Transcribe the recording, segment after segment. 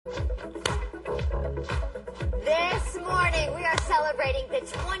celebrating the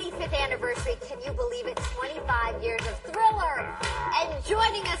 25th anniversary. Can you believe it? 25 years of Thriller. And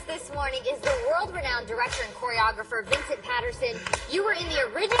joining us this morning is the world-renowned director and choreographer, Vincent Paterson. You were in the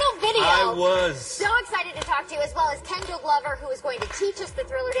original video. I was. So excited to talk to you, as well as KtLa, who is going to teach us the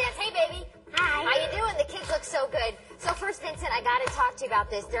Thriller dance. Hey, baby. Hi. How you doing? The kids look so good. So first, Vincent, I got to talk to you about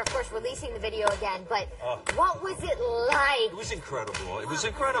this. They're, of course, releasing the video again, but what was it like? It was incredible. It was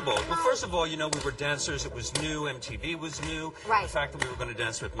incredible. Well, first of all, you know, we were dancers. It was new. MTV was new. Right. The fact that we were going to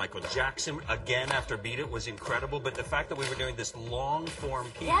dance with Michael Jackson again after Beat It was incredible. But the fact that we were doing this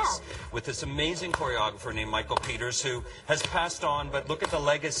long-form piece with this amazing choreographer named Michael Peters, who has passed on, but look at the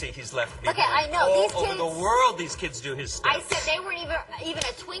legacy he's left behind. Okay, I know. All These over kids, the world, these kids do his steps. I said they weren't even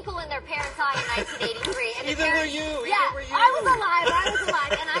a twinkle in their parents' eye in 1983. And Even were you. Yeah, even were you. I was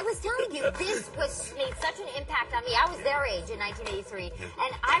alive, and I was telling you, this made such an impact on me. I was their age in 1983,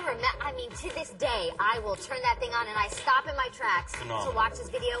 and I remember, I mean, to this day, I will turn that thing on and I stop in my tracks to watch this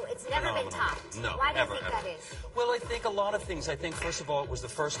video. It's never been topped. No, Why do you ever, think that is? Well, I think a lot of things. I think, first of all, it was the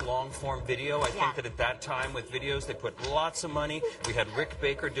first long-form video. I think that at that time with videos, they put lots of money. We had Rick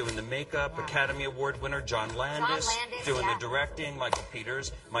Baker doing the makeup, Academy Award winner John Landis doing the directing, Michael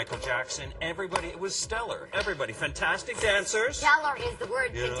Peters, Michael Jackson, everybody. It was stellar. Everybody. Fantastic dancers. Stellar is the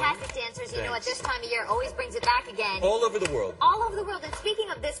word. Fantastic dancers. You know, at this time of year, always brings it back again. All over the world. All over the world. And speaking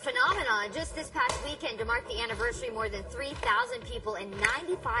of this phenomenon, just this past weekend, to mark the anniversary, more than 3,000 people in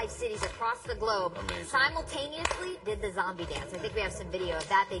 95 cities across the globe simultaneously did the zombie dance. I think we have some video of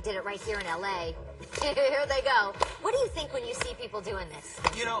that. They did it right here in L.A. Here they go. What do you think when you see people doing this?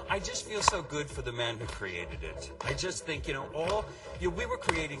 You know, I just feel so good for the man who created it. I just think, you know, we were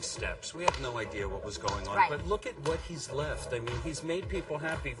creating steps. We had no idea what was going on. But look at what he's left. I mean, he's made people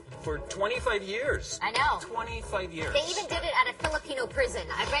happy for 25 years. I know. 25 years. They even did it at a Filipino prison.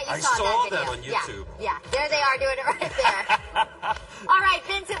 I bet you I saw that video. that on YouTube. Yeah, there they are doing it right there. All right,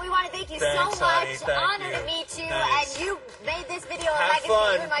 Vincent, we want to thank you so much. Honor to meet you. And you made this video a legacy,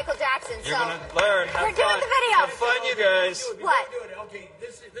 you and Michael Jackson. You're going to learn. We're doing the video. Have fun, you guys. What? Okay,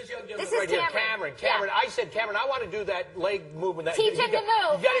 this young gentleman This is right here, Cameron. I said, Cameron, I want to do that leg movement. Teach him to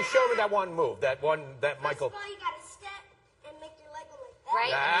move. You got to show me that one move. That Michael. First of all, you got to step and make your leg go like that.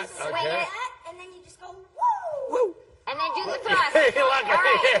 Right? That, Swing it. And then you just go, woo! Woo! And then do the thrust. All right.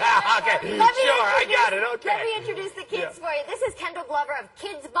 Okay. Sure, I got it. Okay. Let me introduce the kids for you. This is KtLa of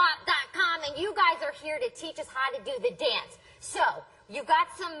KidsBop.com, and you guys are here to teach us how to do the dance. So, you've got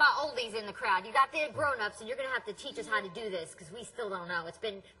some oldies in the crowd. You got the grown-ups, and you're going to have to teach us how to do this, because we still don't know. It's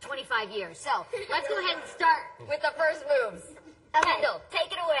been 25 years. So, let's go ahead and start with the first moves. KtLa,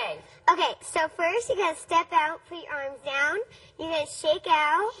 take it away. Okay, so first you got to step out, put your arms down. You're going to shake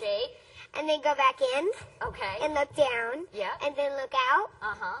out. Shake. And then go back in. Okay. And look down. Yeah. And then look out.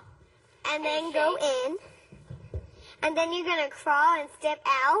 Uh-huh. And then go in. And then you're going to crawl and step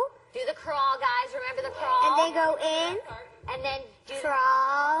out. Do the crawl, guys. Remember the crawl. And then go in. And then do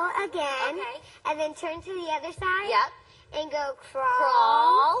crawl again. Okay. And then turn to the other side. Yep. And go crawl.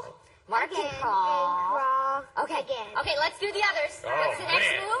 Crawl. Mark again, and crawl. And crawl okay. again. Okay, let's do the others. What's the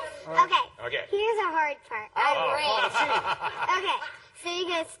next move? Okay. Here's a hard part. Great. Okay. So you're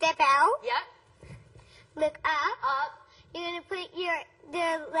going to step out. Yep. Look up. Up. You're going to put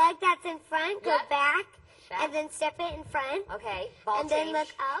the leg that's in front, go back, and then step it in front. Okay. And then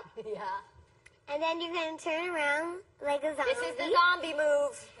look up. Yeah. And then you're going to turn around like a zombie. This is the zombie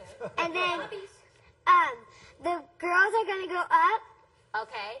move. And then the girls are going to go up.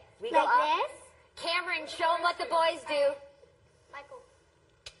 Okay. We like go up. This. Cameron, show them what the boys do. Michael.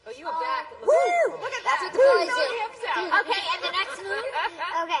 Oh, you were back. Woo! Look at that. That's what the boys do. Okay, and the next move?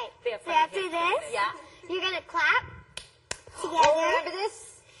 Okay. So after this, you're going to clap together. Oh, remember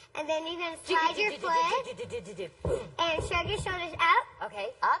this? And then you're going to slide your foot and shrug your shoulders up.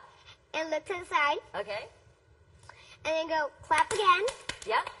 Okay, up. And look to the side. Okay. And then go clap again.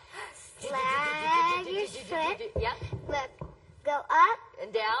 Yep. Slide your foot. Yep. Look. Go up.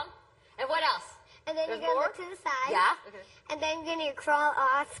 And down. And what else? And then you're going to look to the side. Yeah. And then you're going to crawl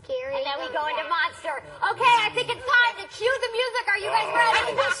all scary. And then we go into monster. Okay, I think it's time to cue the music. Are you guys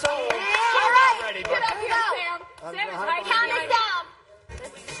ready? I guess so. All right.